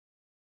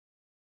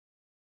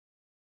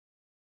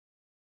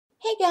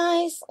Hey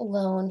guys,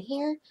 Lone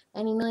here.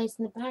 Any noise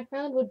in the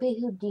background would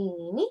be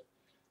Houdini.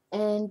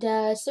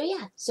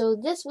 So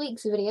this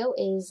week's video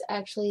is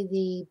actually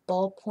the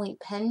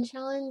Ballpoint Pen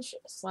Challenge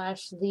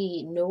slash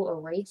the No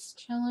Erase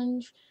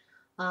Challenge.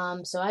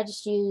 So I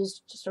just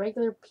used just a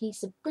regular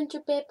piece of printer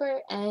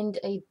paper and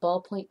a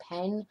ballpoint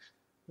pen.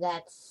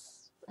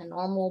 That's a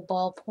normal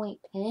ballpoint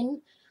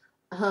pen.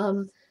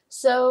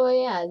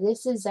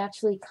 This is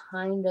actually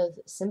kind of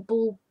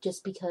simple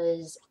just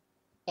because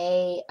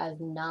A,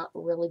 I've not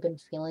really been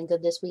feeling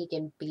good this week,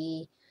 and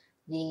B,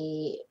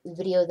 the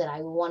video that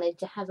I wanted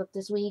to have up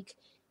this week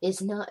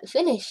is not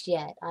finished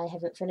yet. I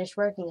haven't finished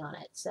working on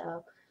it,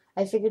 so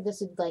I figured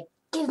this would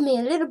give me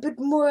a little bit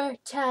more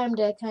time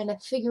to kind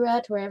of figure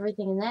out where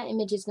everything in that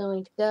image is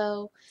going to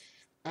go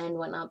and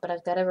whatnot, but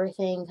I've got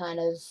everything kind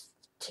of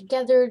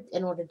together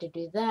in order to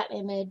do that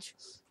image.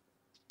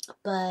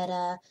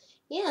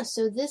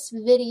 So this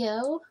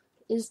video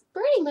is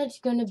pretty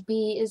much going to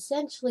be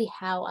essentially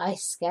how I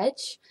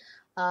sketch.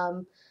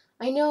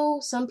 I know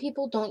some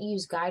people don't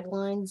use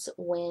guidelines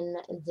when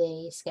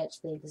they sketch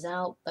things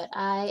out, but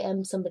I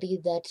am somebody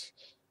that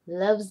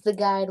loves the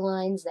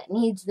guidelines, that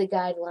needs the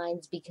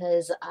guidelines,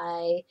 because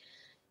I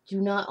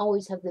do not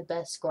always have the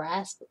best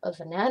grasp of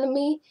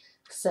anatomy,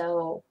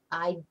 so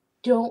I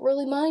don't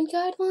really mind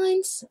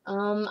guidelines.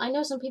 I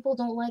know some people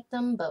don't like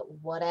them, but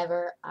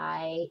whatever,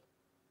 I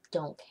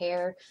don't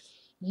care.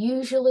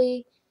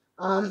 Usually,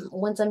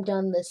 once I'm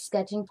done the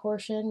sketching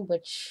portion,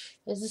 which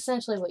is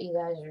essentially what you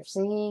guys are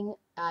seeing,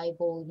 I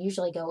will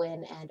usually go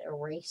in and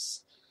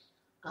erase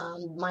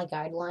my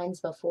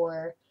guidelines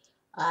before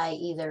I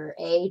either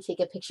A, take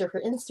a picture for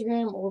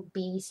Instagram, or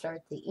B,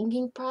 start the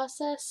inking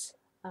process.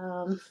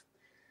 But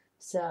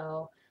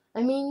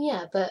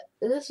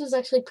this was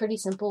actually pretty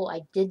simple.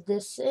 I did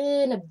this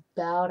in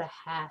about a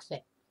half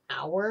an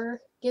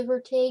hour, give or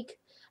take.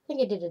 I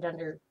think I did it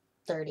under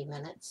 30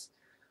 minutes.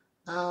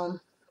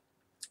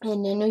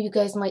 And I know you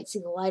guys might see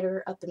the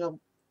lighter up in the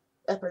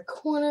upper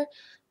corner.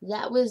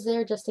 That was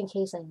there just in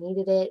case I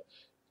needed it,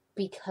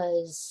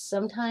 because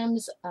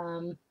sometimes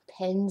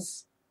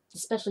pens,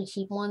 especially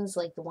cheap ones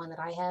like the one that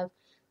I have,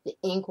 the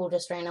ink will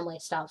just randomly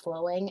stop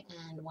flowing,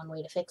 and one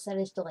way to fix that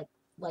is to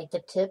light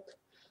the tip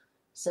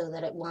so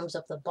that it warms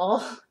up the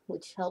ball,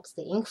 which helps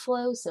the ink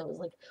flow. So it was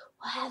like,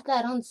 we'll have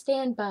that on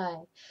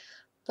standby.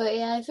 But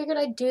yeah, I figured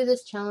I'd do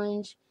this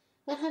challenge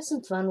and have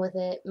some fun with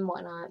it and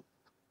whatnot.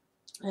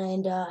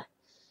 And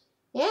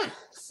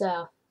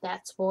so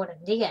that's what I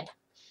did.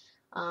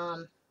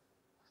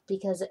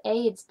 Because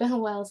A, it's been a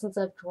while since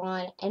I've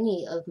drawn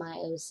any of my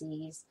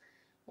OCs,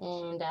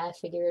 and I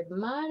figured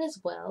might as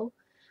well.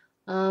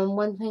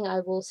 One thing I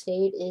will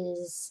state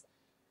is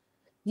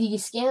the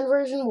scan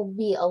version will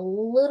be a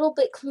little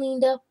bit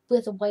cleaned up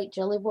with a white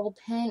Jelly Roll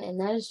pen, and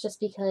that is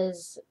just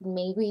because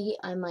maybe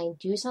I might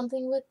do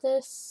something with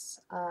this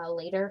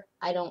later.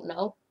 I don't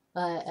know.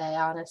 I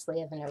honestly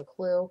have no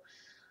clue.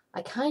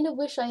 I kind of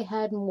wish I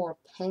had more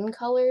pen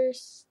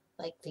colors.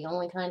 Like, the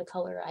only kind of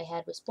color I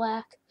had was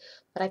black.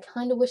 But I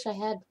kind of wish I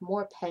had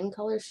more pen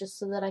colors just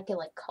so that I could,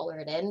 color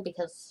it in,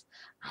 because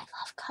I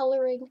love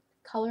coloring.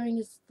 Coloring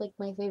is,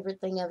 my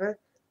favorite thing ever.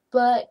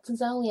 But since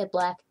I only had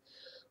black,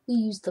 we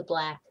used the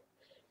black.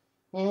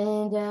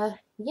 And,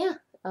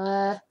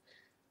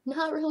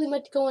 not really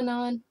much going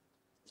on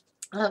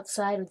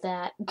outside of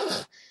that.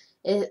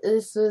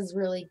 This was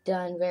really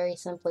done very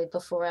simply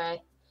before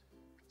I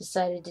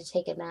decided to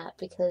take a nap,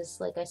 because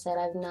like I said,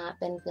 I've not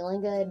been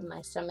feeling good.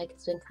 My stomach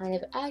has been kind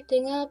of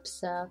acting up,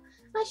 so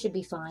I should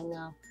be fine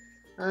though.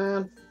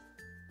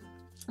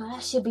 I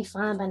should be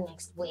fine by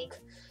next week.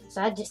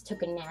 So I just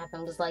took a nap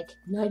and was like,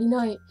 nighty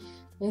night.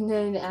 And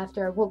then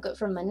after I woke up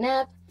from my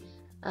nap,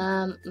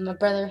 my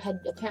brother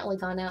had apparently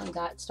gone out and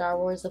got Star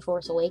Wars The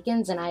Force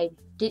Awakens, and I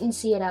didn't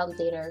see it out in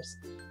theaters.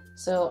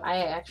 So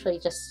I actually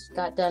just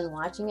got done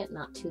watching it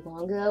not too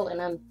long ago,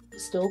 and I'm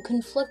still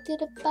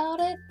conflicted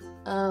about it.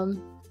 I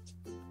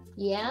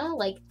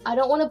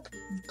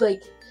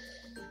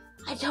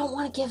don't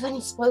want to give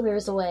any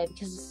spoilers away,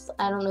 because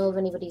I don't know if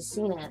anybody's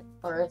seen it,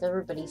 or if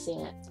everybody's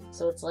seen it.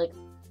 So it's like,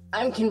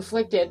 I'm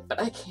conflicted, but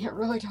I can't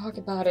really talk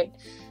about it.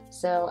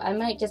 So I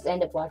might just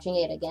end up watching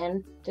it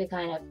again to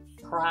kind of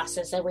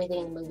process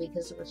everything in the movie,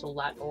 because there was a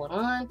lot going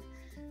on.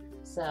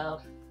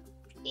 So,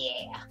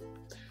 yeah.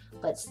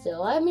 But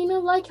still, I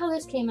like how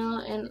this came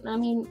out, and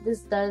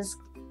this does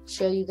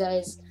show you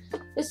guys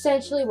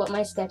essentially what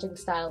my sketching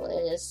style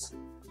is.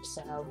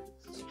 So,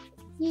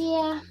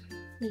 yeah,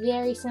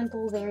 very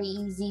simple, very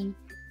easy.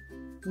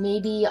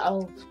 Maybe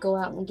I'll go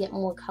out and get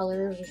more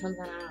colors or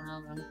something, I don't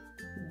know, and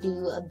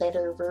do a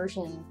better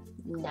version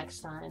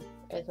next time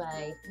if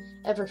I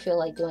ever feel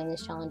like doing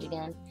this challenge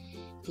again.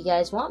 If you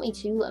guys want me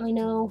to, let me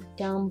know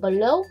down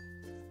below.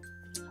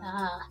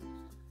 I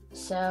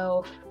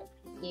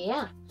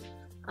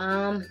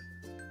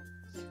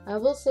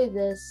will say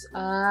this,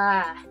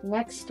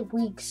 next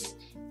week's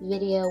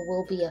video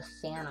will be a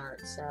fan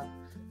art, so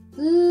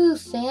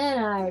fan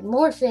art,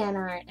 more fan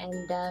art,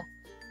 and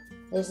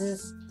this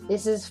is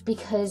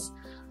because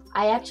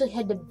I actually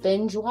had to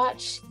binge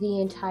watch the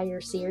entire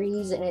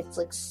series, and it's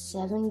like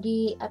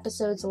 70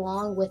 episodes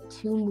long with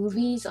 2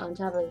 movies on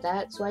top of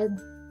that. So I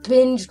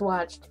binge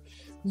watched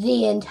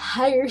the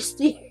entire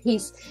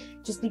series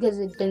just because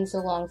it'd been so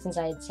long since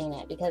I had seen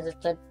it. Because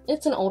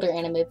it's an older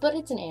anime, but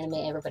it's an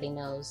anime everybody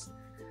knows.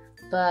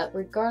 But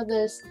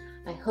regardless,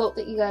 I hope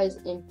that you guys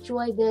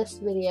enjoyed this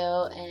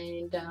video,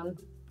 and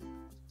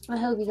I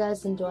hope you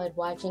guys enjoyed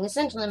watching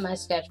essentially my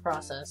sketch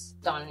process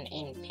done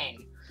in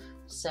pen.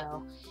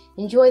 So,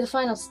 enjoy the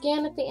final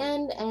scan at the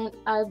end, and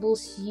I will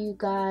see you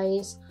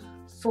guys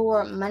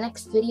for my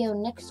next video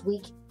next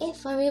week,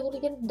 if I'm able to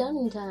get it done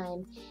in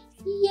time.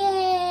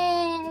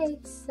 Yay!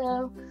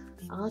 So,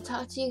 I'll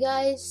talk to you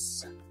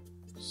guys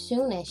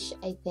soonish,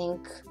 I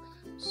think.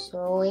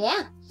 So,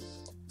 yeah.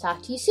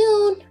 Talk to you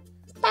soon.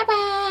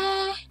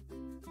 Bye-bye!